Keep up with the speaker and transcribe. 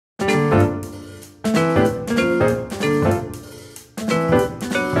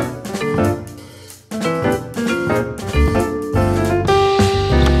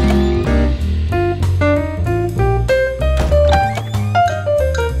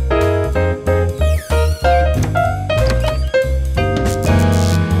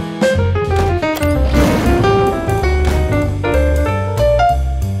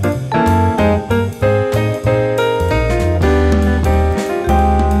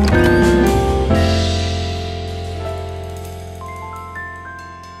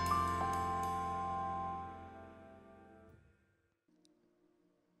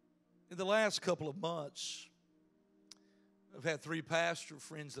last couple of months, I've had 3 pastor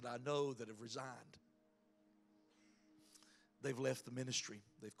friends that I know that have resigned. They've left the ministry.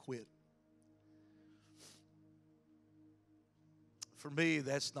 They've quit. For me,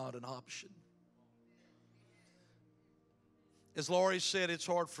 that's not an option. As Laurie said, it's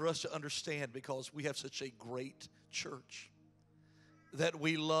hard for us to understand because we have such a great church that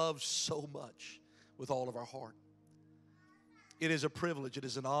we love so much with all of our heart. It is a privilege, it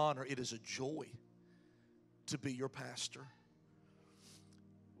is an honor, it is a joy to be your pastor.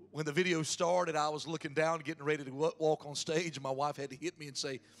 When the video started, I was looking down, getting ready to walk on stage, and my wife had to hit me and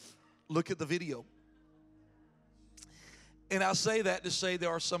say, "Look at the video." And I say that to say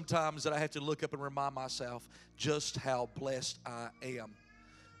there are some times that I have to look up and remind myself just how blessed I am.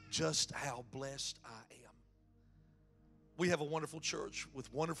 Just how blessed I am. We have a wonderful church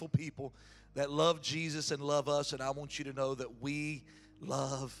with wonderful people that love Jesus and love us, and I want you to know that we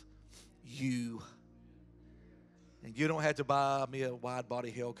love you. And you don't have to buy me a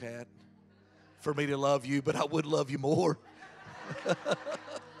wide-body Hellcat for me to love you, but I would love you more.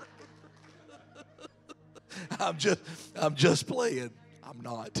 I'm just playing. I'm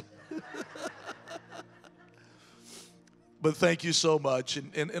not. But thank you so much.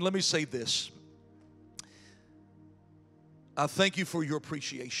 And let me say this. I thank you for your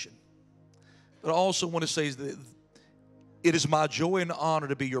appreciation. But I also want to say that it is my joy and honor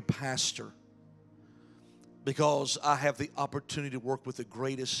to be your pastor because I have the opportunity to work with the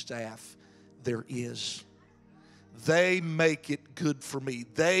greatest staff there is. They make it good for me.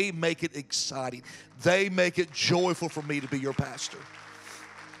 They make it exciting. They make it joyful for me to be your pastor.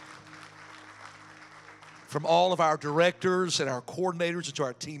 From all of our directors and our coordinators and to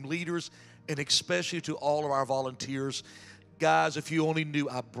our team leaders and especially to all of our volunteers. Guys, if you only knew,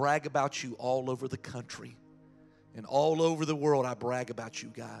 I brag about you all over the country. And all over the world, I brag about you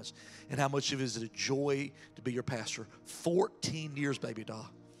guys. And how much of it is a joy to be your pastor. 14 years, baby doll.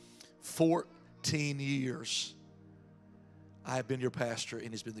 14 years. I have been your pastor,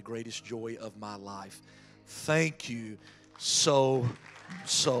 and it's been the greatest joy of my life. Thank you so,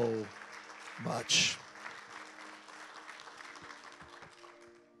 so much.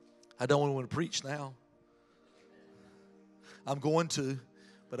 I don't want to preach now. I'm going to,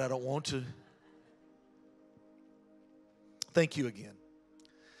 but I don't want to. Thank you again.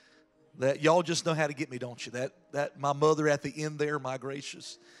 That y'all just know how to get me, don't you? That my mother at the end there, my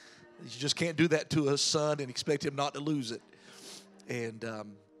gracious. You just can't do that to a son and expect him not to lose it. And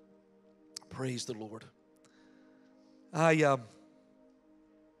praise the Lord. I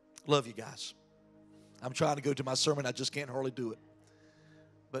love you guys. I'm trying to go to my sermon. I just can't hardly do it.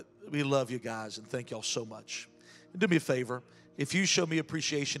 But we love you guys, and thank y'all so much. And do me a favor. If you show me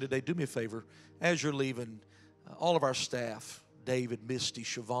appreciation today, do me a favor. As you're leaving, all of our staff, David, Misty,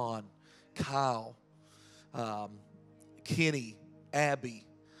 Siobhan, Kyle, Kenny, Abby,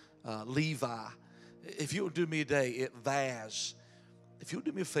 Levi, if you would do me a day, Vaz, if you would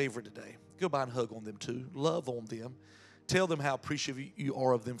do me a favor today, go by and hug on them too. Love on them. Tell them how appreciative you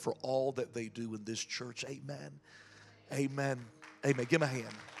are of them for all that they do in this church. Amen. Amen. Amen. Give them a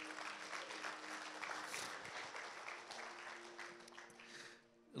hand.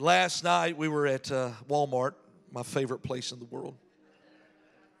 Last night we were at Walmart, my favorite place in the world.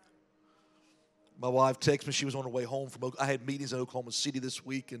 My wife texted me. She was on her way home from I had meetings in Oklahoma City this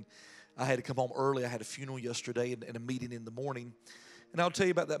week, and I had to come home early. I had a funeral yesterday and a meeting in the morning. And I'll tell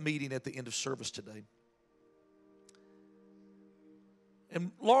you about that meeting at the end of service today.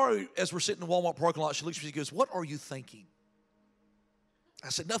 And Laura, as we're sitting in the Walmart parking lot, she looks at me and goes, "What are you thinking?" I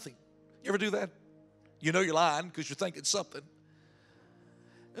said, "Nothing." You ever do that? You know you're lying because you're thinking something.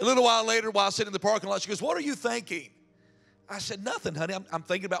 A little while later, while I was sitting in the parking lot, she goes, "What are you thinking?" I said, "Nothing, honey. I'm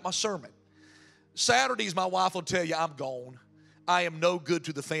thinking about my sermon." Saturdays, my wife will tell you I'm gone. I am no good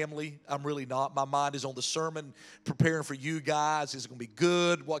to the family. I'm really not. My mind is on the sermon, preparing for you guys. Is it going to be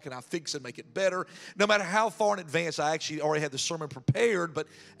good? What can I fix and make it better? No matter how far in advance, I actually already had the sermon prepared, but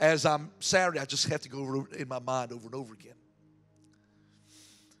as I'm Saturday, I just have to go over it in my mind over and over again.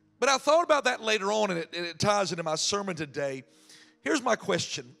 But I thought about that later on, and it ties into my sermon today. Here's my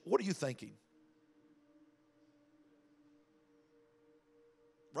question. What are you thinking?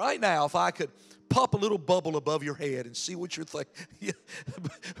 Right now, if I could pop a little bubble above your head and see what you're thinking.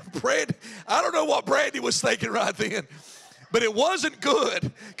 Brandy, I don't know what Brandy was thinking right then, but it wasn't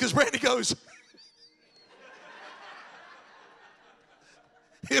good because Brandy goes,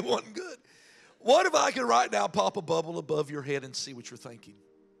 it wasn't good. What if I could right now pop a bubble above your head and see what you're thinking?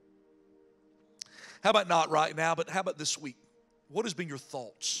 How about not right now, but how about this week? What has been your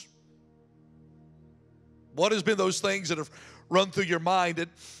thoughts? What has been those things that have run through your mind?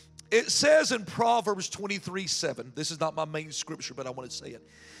 It says in Proverbs 23:7, this is not my main scripture, but I want to say it.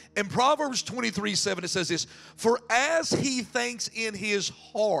 In Proverbs 23:7, it says this, for as he thinks in his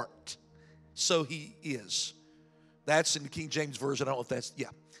heart, so he is. That's in the King James Version. I don't know if that's, yeah.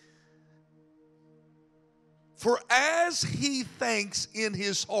 For as he thinks in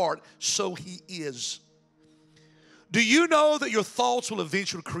his heart, so he is. Do you know that your thoughts will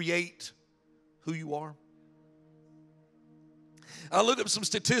eventually create who you are? I looked up some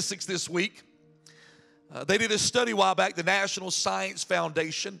statistics this week. They did a study a while back, the National Science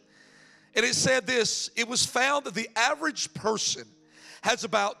Foundation, and it said this, it was found that the average person has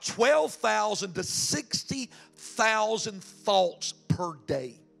about 12,000 to 60,000 thoughts per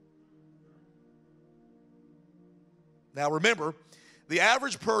day. Now remember, the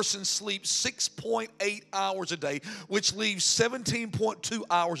average person sleeps 6.8 hours a day, which leaves 17.2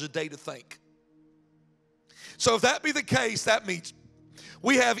 hours a day to think. So if that be the case, that means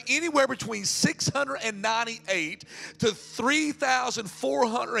we have anywhere between 698 to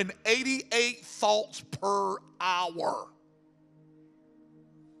 3,488 thoughts per hour.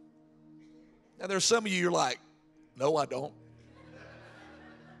 Now there's some of you you're like, no, I don't.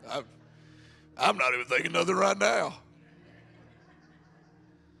 I'm not even thinking nothing right now.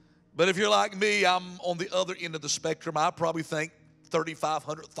 But if you're like me, I'm on the other end of the spectrum. I probably think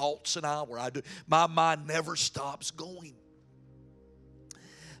 3,500 thoughts an hour. I do. My mind never stops going.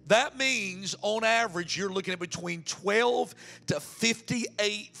 That means, on average, you're looking at between 12 to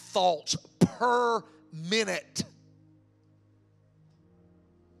 58 thoughts per minute.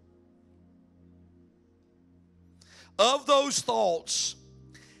 Of those thoughts,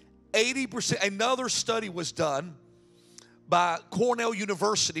 80%, another study was done by Cornell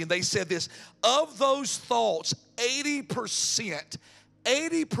University, and they said this, of those thoughts, 80%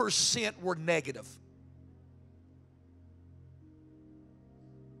 were negative.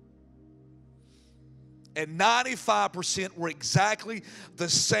 And 95% were exactly the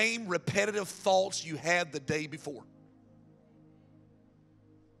same repetitive thoughts you had the day before.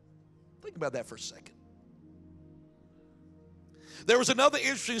 Think about that for a second. There was another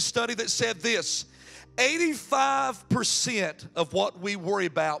interesting study that said this, 85% of what we worry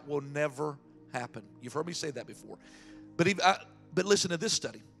about will never happen. You've heard me say that before. But listen to this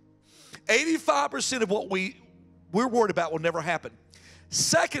study. 85% of what we're worried about will never happen.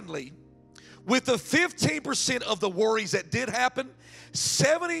 Secondly, with the 15% of the worries that did happen,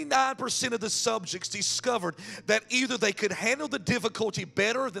 79% of the subjects discovered that either they could handle the difficulty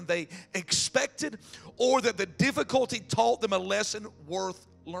better than they expected, or that the difficulty taught them a lesson worth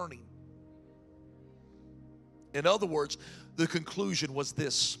learning. In other words, the conclusion was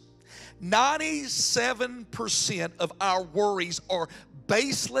this: 97% of our worries are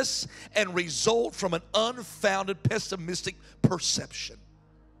baseless and result from an unfounded pessimistic perception.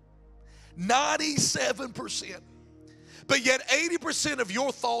 97%. But yet 80% of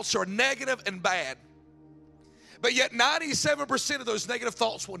your thoughts are negative and bad. But yet 97% of those negative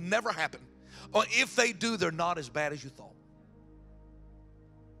thoughts will never happen. Or if they do, they're not as bad as you thought.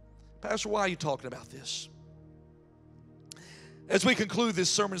 Pastor, why are you talking about this? As we conclude this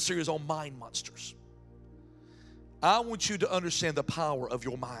sermon series on mind monsters, I want you to understand the power of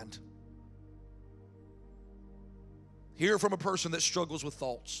your mind. Hear from a person that struggles with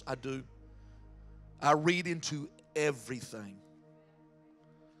thoughts. I do. I read into everything.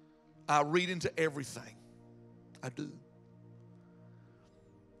 I read into everything. I do.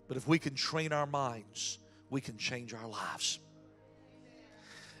 But if we can train our minds, we can change our lives.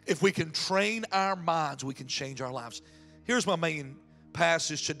 If we can train our minds, we can change our lives. Here's my main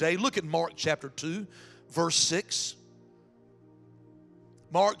passage today. Look at Mark chapter 2, verse 6.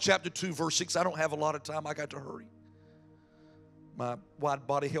 Mark chapter 2, verse 6. I don't have a lot of time. I got to hurry. My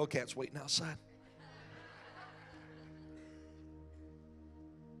wide-body Hellcat's waiting outside.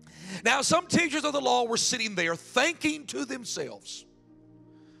 Now, some teachers of the law were sitting there thinking to themselves,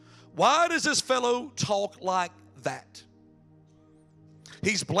 why does this fellow talk like that?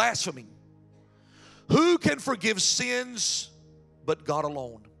 He's blaspheming. Who can forgive sins but God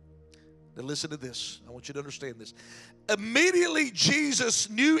alone? Now listen to this. I want you to understand this. Immediately Jesus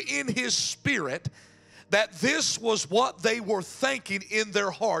knew in his spirit that this was what they were thinking in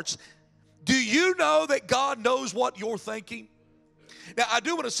their hearts. Do you know that God knows what you're thinking? Now, I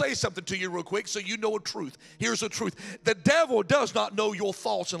do want to say something to you real quick so you know a truth. Here's the truth. The devil does not know your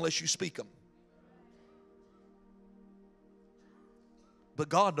thoughts unless you speak them. But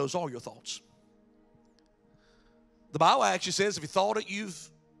God knows all your thoughts. The Bible actually says if you thought it, you've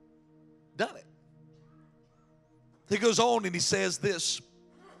done it. He goes on and he says this.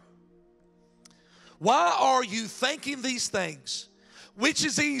 Why are you thinking these things? Which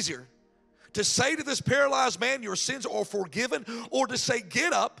is easier, to say to this paralyzed man, your sins are forgiven, or to say,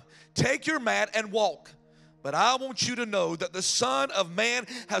 get up, take your mat, and walk? But I want you to know that the Son of Man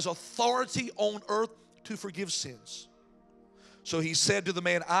has authority on earth to forgive sins. So he said to the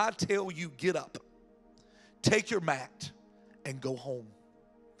man, I tell you, get up, take your mat, and go home.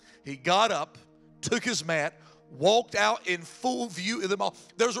 He got up, took his mat, walked out in full view of them all.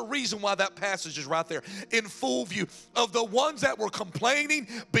 There's a reason why that passage is right there. In full view of the ones that were complaining,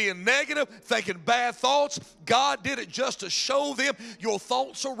 being negative, thinking bad thoughts. God did it just to show them your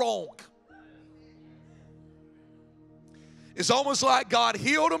thoughts are wrong. It's almost like God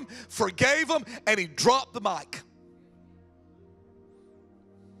healed them, forgave them, and he dropped the mic.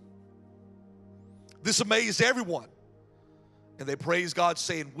 This amazed everyone. And they praised God,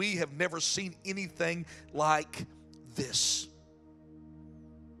 saying, we have never seen anything like this.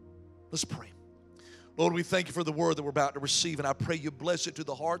 Let's pray. Lord, we thank you for the word that we're about to receive, and I pray you bless it to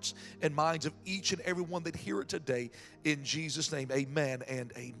the hearts and minds of each and every one that hear it today. In Jesus' name, amen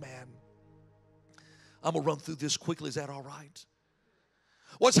and amen. I'm going to run through this quickly. Is that all right?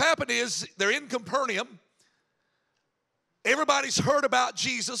 What's happened is they're in Capernaum. Everybody's heard about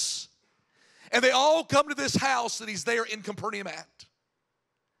Jesus. And they all come to this house that he's there in Capernaum at.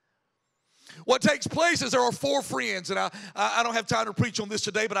 What takes place is there are 4 friends, and I don't have time to preach on this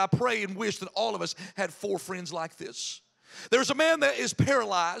today, but I pray and wish that all of us had 4 friends like this. There's a man that is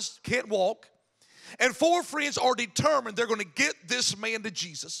paralyzed, can't walk, and 4 friends are determined they're going to get this man to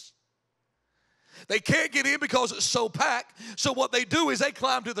Jesus. They can't get in because it's so packed, so what they do is they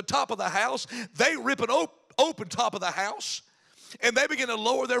climb to the top of the house, they rip an open top of the house, and they begin to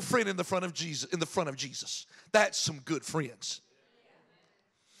lower their friend in the front of Jesus. That's some good friends.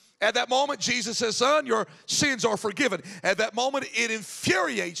 At that moment, Jesus says, son, your sins are forgiven. At that moment, it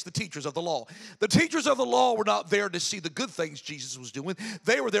infuriates the teachers of the law. The teachers of the law were not there to see the good things Jesus was doing.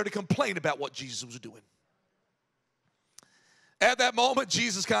 They were there to complain about what Jesus was doing. At that moment,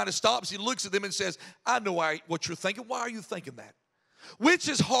 Jesus kind of stops. He looks at them and says, I know what you're thinking. Why are you thinking that? Which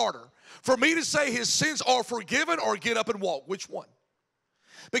is harder, for me to say his sins are forgiven or get up and walk? Which one?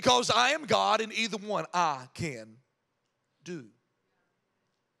 Because I am God, and either one I can do.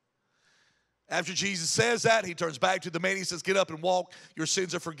 After Jesus says that, he turns back to the man. He says, get up and walk. Your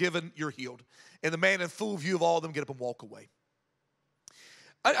sins are forgiven. You're healed. And the man, in full view of all of them, get up and walk away.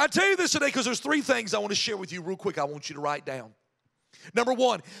 I tell you this today because there's 3 things I want to share with you real quick I want you to write down. Number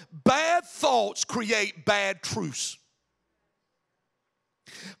 1, bad thoughts create bad truths.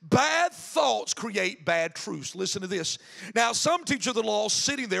 Bad thoughts create bad truths. Listen to this. Now, some teacher of the law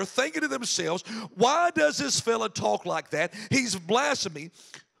sitting there thinking to themselves, why does this fella talk like that? He's blasphemy.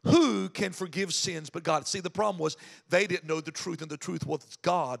 Who can forgive sins but God? See, the problem was they didn't know the truth, and the truth was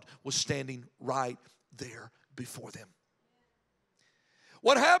God was standing right there before them.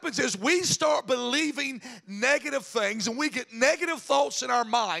 What happens is we start believing negative things, and we get negative thoughts in our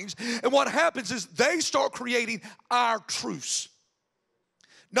minds, and what happens is they start creating our truths.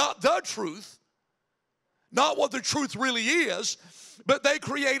 Not the truth, not what the truth really is, but they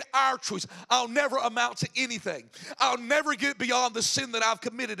create our truths. I'll never amount to anything. I'll never get beyond the sin that I've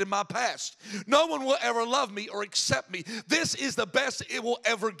committed in my past. No one will ever love me or accept me. This is the best it will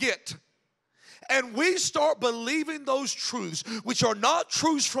ever get. And we start believing those truths, which are not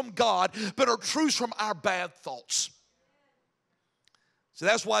truths from God, but are truths from our bad thoughts. So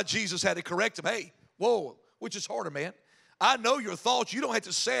that's why Jesus had to correct them. Hey, whoa, which is harder, man? I know your thoughts. You don't have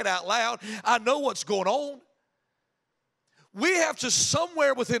to say it out loud. I know what's going on. We have to,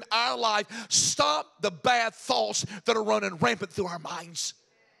 somewhere within our life, stop the bad thoughts that are running rampant through our minds.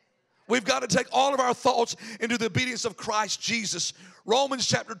 We've got to take all of our thoughts into the obedience of Christ Jesus. Romans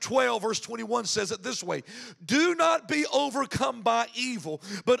chapter 12, verse 21 says it this way. Do not be overcome by evil,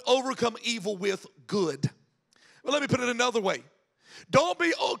 but overcome evil with good. Well, let me put it another way. Don't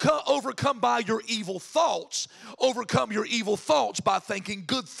be overcome by your evil thoughts. Overcome your evil thoughts by thinking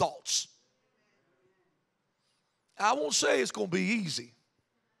good thoughts. I won't say it's going to be easy.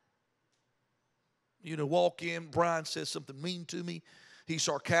 You know, walk in, Brian says something mean to me. He's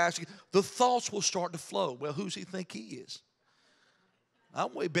sarcastic. The thoughts will start to flow. Well, who's he think he is?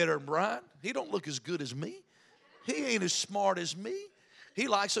 I'm way better than Brian. He don't look as good as me. He ain't as smart as me. He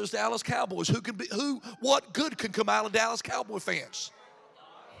likes those Dallas Cowboys. What good can come out of Dallas Cowboy fans?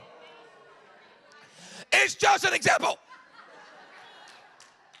 It's just an example.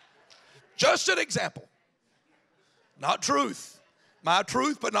 Just an example. Not truth. My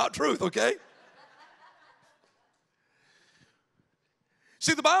truth, but not truth, okay?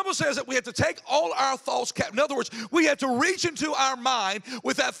 See, the Bible says that we have to take all our thoughts captive. In other words, we have to reach into our mind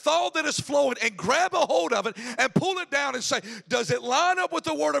with that thought that is flowing and grab a hold of it and pull it down and say, does it line up with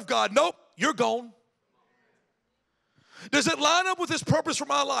the Word of God? Nope, you're gone. Does it line up with His purpose for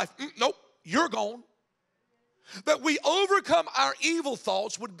my life? Nope, you're gone. That we overcome our evil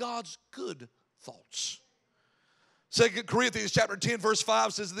thoughts with God's good thoughts. 2 Corinthians chapter 10 verse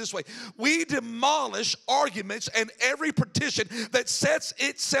 5 says it this way: we demolish arguments and every petition that sets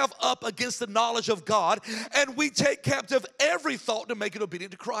itself up against the knowledge of God, and we take captive every thought to make it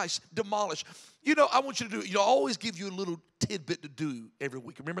obedient to Christ. Demolish. You know, I want you to do, I always give you a little tidbit to do every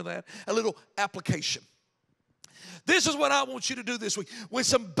week. Remember that? A little application. This is what I want you to do this week. When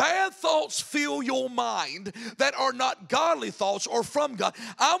some bad thoughts fill your mind that are not godly thoughts or from God,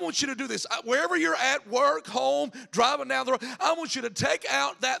 I want you to do this. Wherever you're at, work, home, driving down the road, I want you to take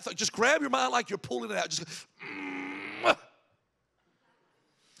out that thought. Just grab your mind like you're pulling it out. Just go,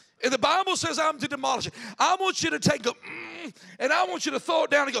 and the Bible says I'm to demolish it. I want you to take a, and I want you to throw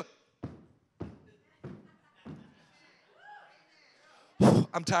it down and go,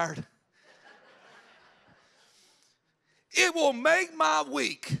 I'm tired. It will make my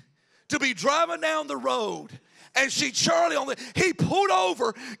week to be driving down the road and see Charlie he pulled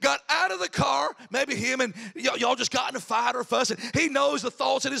over, got out of the car, maybe him and y'all just got in a fight or fuss, and he knows the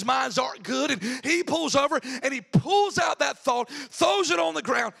thoughts in his minds aren't good, and he pulls over and he pulls out that thought, throws it on the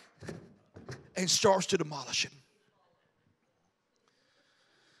ground, and starts to demolish it.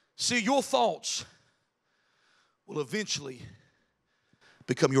 See, your thoughts will eventually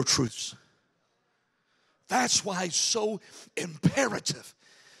become your truths. That's why it's so imperative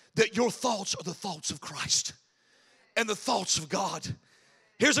that your thoughts are the thoughts of Christ and the thoughts of God.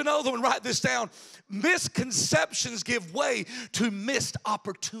 Here's another one, write this down. Misconceptions give way to missed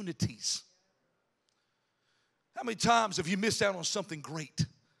opportunities. How many times have you missed out on something great?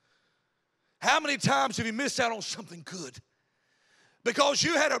 How many times have you missed out on something good? Because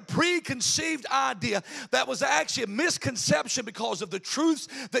you had a preconceived idea that was actually a misconception because of the truths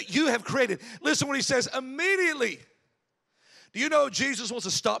that you have created. Listen what he says, immediately. Do you know Jesus wants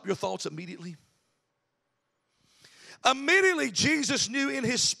to stop your thoughts immediately? Immediately, Jesus knew in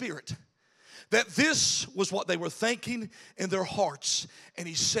his spirit that this was what they were thinking in their hearts. And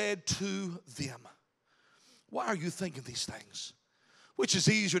he said to them, why are you thinking these things? Which is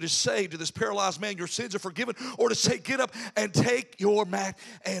easier to say to this paralyzed man, your sins are forgiven, or to say, get up and take your mat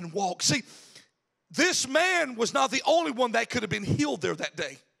and walk. See, this man was not the only one that could have been healed there that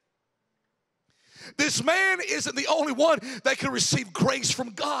day. This man isn't the only one that could receive grace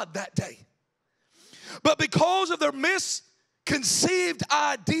from God that day. But because of their misconceived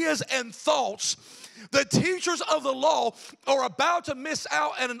ideas and thoughts, the teachers of the law are about to miss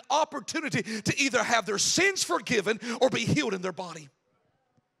out on an opportunity to either have their sins forgiven or be healed in their body.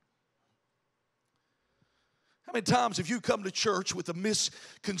 How many times have you come to church with a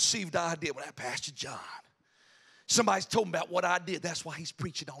misconceived idea? Well, Pastor John, somebody's told me about what I did. That's why he's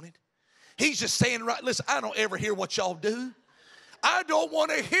preaching on it. He's just saying, right, listen, I don't ever hear what y'all do. I don't want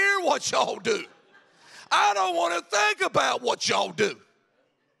to hear what y'all do. I don't want to think about what y'all do.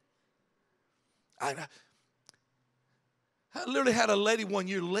 I literally had a lady one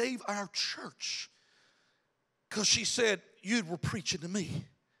year leave our church because she said, you were preaching to me.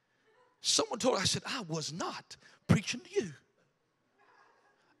 Someone told her, I said, I was not preaching to you.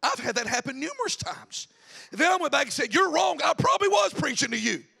 I've had that happen numerous times. And then I went back and said, you're wrong. I probably was preaching to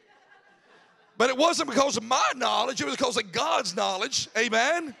you. But it wasn't because of my knowledge. It was because of God's knowledge.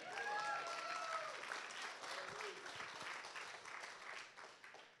 Amen.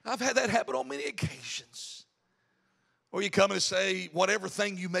 I've had that happen on many occasions. Or you come and say whatever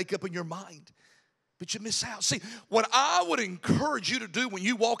thing you make up in your mind, but you miss out. See, what I would encourage you to do when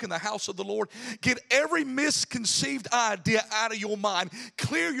you walk in the house of the Lord, get every misconceived idea out of your mind.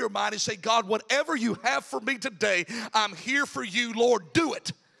 Clear your mind and say, God, whatever you have for me today, I'm here for you. Lord, do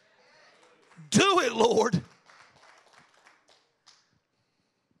it. Do it, Lord.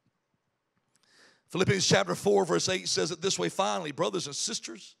 Philippians chapter 4, verse 8 says it this way, finally, brothers and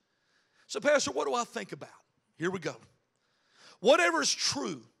sisters. So, Pastor, what do I think about? Here we go. Whatever is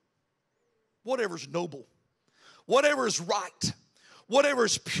true, whatever is noble, whatever is right, whatever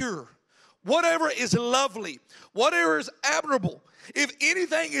is pure, whatever is lovely, whatever is admirable, if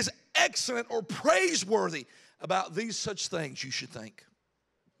anything is excellent or praiseworthy, about these such things you should think.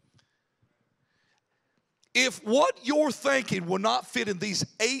 If what you're thinking will not fit in these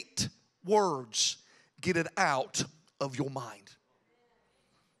 8 words, get it out of your mind.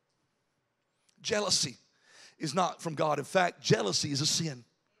 Jealousy is not from God. In fact, jealousy is a sin.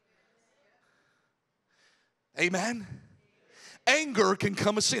 Amen. anger can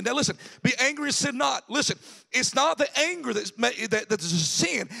come a sin. Now listen, be angry and sin not. Listen, it's not the anger that's a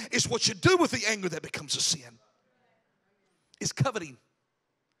sin. It's what you do with the anger that becomes a sin. It's coveting.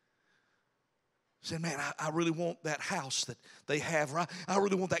 Saying, man, I really want that house that they have. Or I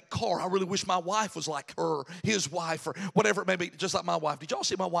really want that car. I really wish my wife was like her, his wife, or whatever it may be, just like my wife. Did y'all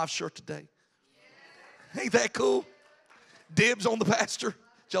see my wife's shirt today? Ain't that cool? Dibs on the pastor.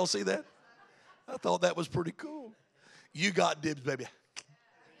 Did y'all see that? I thought that was pretty cool. You got dibs, baby.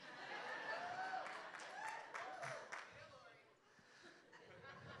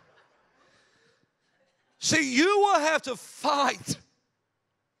 See, you will have to fight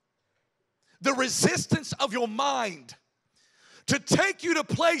the resistance of your mind to take you to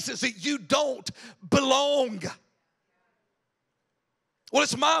places that you don't belong. Well,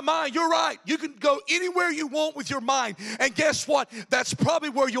 it's my mind. You're right. You can go anywhere you want with your mind. And guess what? That's probably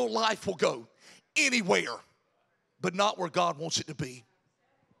where your life will go. Anywhere. But not where God wants it to be.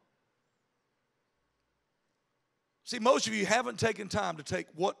 See, most of you haven't taken time to take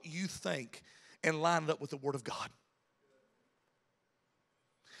what you think and line it up with the Word of God.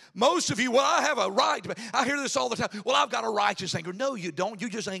 Most of you, well, I have a right. I hear this all the time. Well, I've got a righteous anger. No, you don't. You're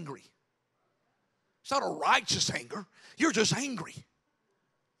just angry. It's not a righteous anger. You're just angry.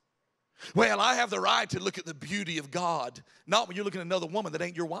 Well, I have the right to look at the beauty of God. Not when you're looking at another woman that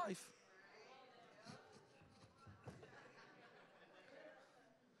ain't your wife.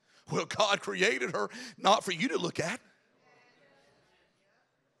 Well, God created her not for you to look at.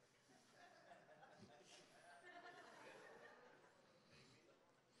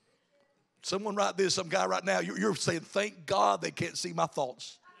 Someone right there, some guy right now, you're saying, thank God they can't see my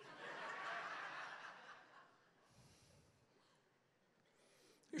thoughts.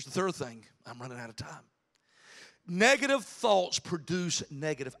 Here's the third thing. I'm running out of time. Negative thoughts produce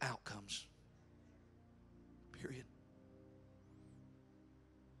negative outcomes. Period.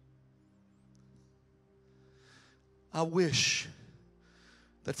 I wish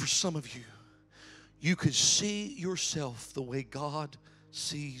that for some of you, you could see yourself the way God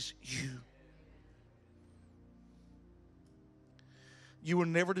sees you. You were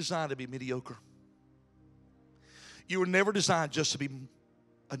never designed to be mediocre. You were never designed just to be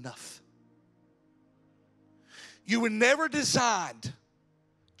enough. You were never designed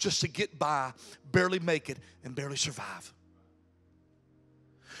just to get by, barely make it, and barely survive.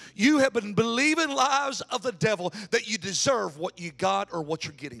 You have been believing lies of the devil that you deserve what you got or what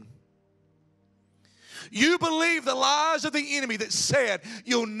you're getting. You believe the lies of the enemy that said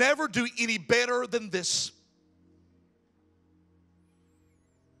you'll never do any better than this.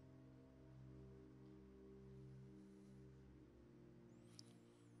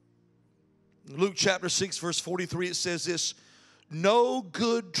 In Luke chapter 6, verse 43, it says this: no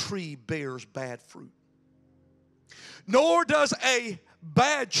good tree bears bad fruit, nor does a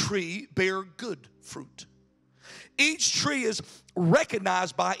bad tree bear good fruit. Each tree is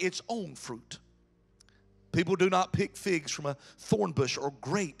recognized by its own fruit. People do not pick figs from a thorn bush or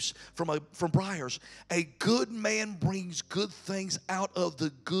grapes from briars. A good man brings good things out of the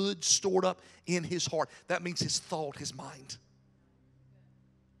good stored up in his heart. That means his thought, his mind.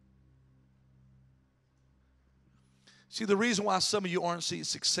 See, the reason why some of you aren't seeing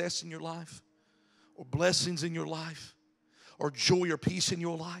success in your life, or blessings in your life, or joy or peace in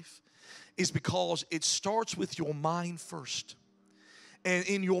your life, is because it starts with your mind first. And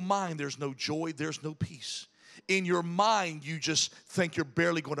in your mind, there's no joy, there's no peace. In your mind, you just think you're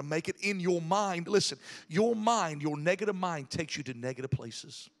barely going to make it. In your mind, listen, your mind, your negative mind takes you to negative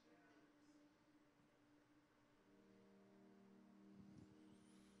places.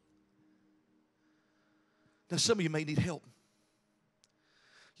 Now, some of you may need help.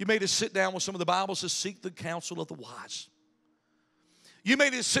 You may just sit down with some of the Bible says, seek the counsel of the wise. You may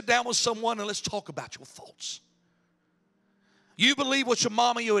just sit down with someone and let's talk about your thoughts. You believe what your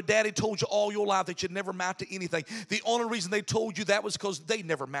mama or your daddy told you all your life, that you'd never amount to anything. The only reason they told you that was because they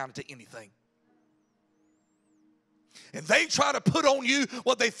never amounted to anything. And they try to put on you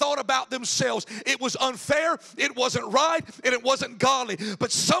what they thought about themselves. It was unfair, it wasn't right, and it wasn't godly.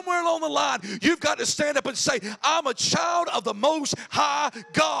 But somewhere along the line, you've got to stand up and say, I'm a child of the Most High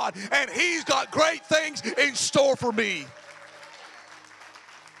God, and He's got great things in store for me.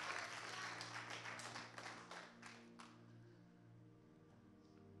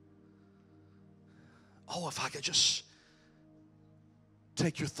 Oh, if I could just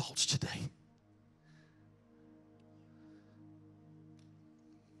take your thoughts today.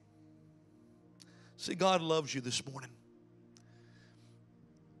 See, God loves you this morning.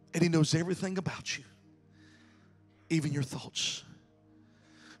 And He knows everything about you, even your thoughts.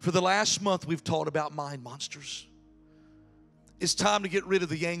 For the last month, we've taught about mind monsters. It's time to get rid of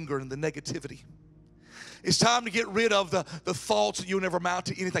the anger and the negativity. It's time to get rid of the thoughts that you'll never amount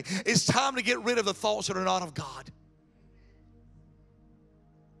to anything. It's time to get rid of the thoughts that are not of God.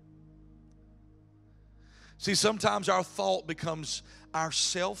 See, sometimes our thought becomes our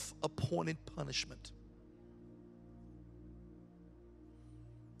self-appointed punishment.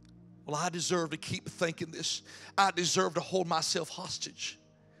 Well, I deserve to keep thinking this. I deserve to hold myself hostage.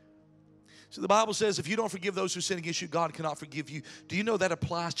 So the Bible says if you don't forgive those who sin against you, God cannot forgive you. Do you know that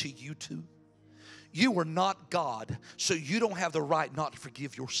applies to you too? You are not God, so you don't have the right not to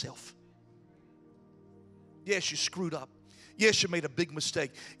forgive yourself. Yes, you screwed up. Yes, you made a big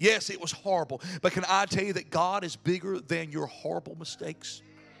mistake. Yes, it was horrible. But can I tell you that God is bigger than your horrible mistakes?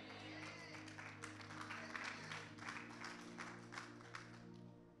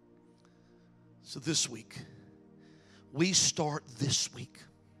 So this week, we start this week.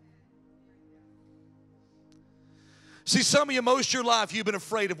 See, some of you, most of your life, you've been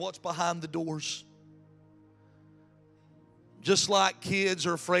afraid of what's behind the doors. Just like kids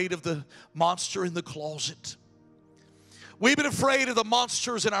are afraid of the monster in the closet. We've been afraid of the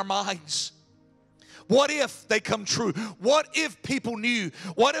monsters in our minds. What if they come true? What if people knew?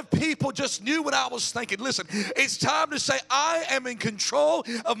 What if people just knew what I was thinking? Listen, it's time to say, I am in control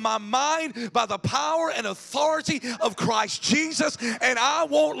of my mind by the power and authority of Christ Jesus, and I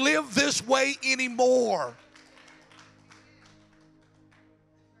won't live this way anymore.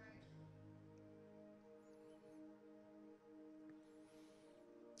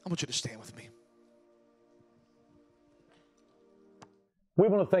 I want you to stand with me. We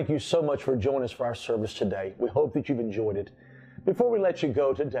want to thank you so much for joining us for our service today. We hope that you've enjoyed it. Before we let you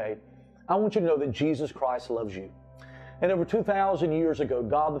go today, I want you to know that Jesus Christ loves you. And over 2,000 years ago,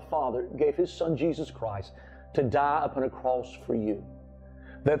 God the Father gave His Son Jesus Christ to die upon a cross for you.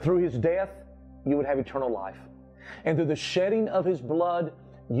 That through His death, you would have eternal life. And through the shedding of His blood,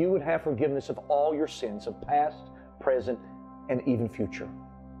 you would have forgiveness of all your sins of past, present, and even future.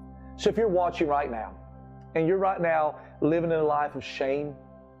 So if you're watching right now, and you're right now living in a life of shame,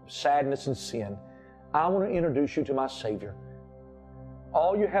 sadness, and sin, I want to introduce you to my Savior.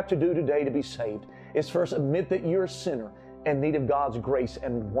 All you have to do today to be saved is first admit that you're a sinner in need of God's grace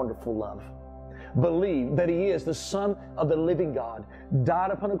and wonderful love. Believe that He is the Son of the living God,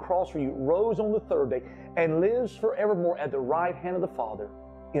 died upon a cross for you, rose on the third day, and lives forevermore at the right hand of the Father,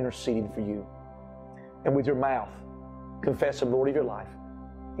 interceding for you. And with your mouth, confess Him Lord of your life,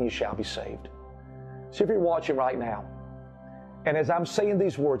 and you shall be saved. So if you're watching right now, and as I'm saying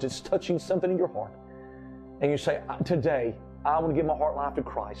these words, it's touching something in your heart, and you say, today, I want to give my heart and life to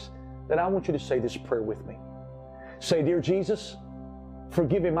Christ, then I want you to say this prayer with me. Say, Dear Jesus,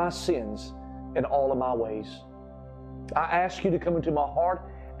 forgive me my sins and all of my ways. I ask you to come into my heart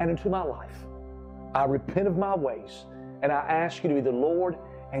and into my life. I repent of my ways, and I ask you to be the Lord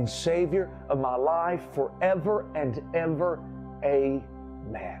and Savior of my life forever and ever.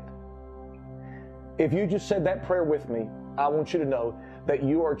 Amen. If you just said that prayer with me, I want you to know that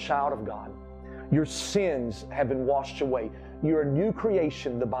you are a child of God. Your sins have been washed away. You're a new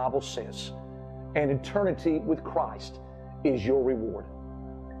creation, the Bible says. And eternity with Christ is your reward.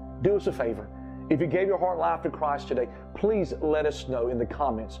 Do us a favor. If you gave your heart and life to Christ today, please let us know in the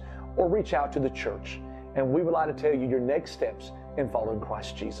comments or reach out to the church. And we would like to tell you your next steps in following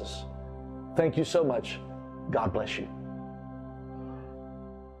Christ Jesus. Thank you so much. God bless you.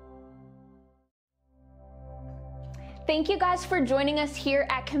 Thank you guys for joining us here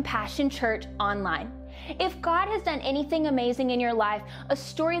at Compassion Church Online. If God has done anything amazing in your life, a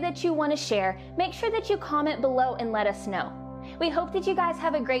story that you want to share, make sure that you comment below and let us know. We hope that you guys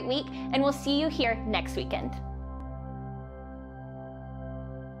have a great week, and we'll see you here next weekend.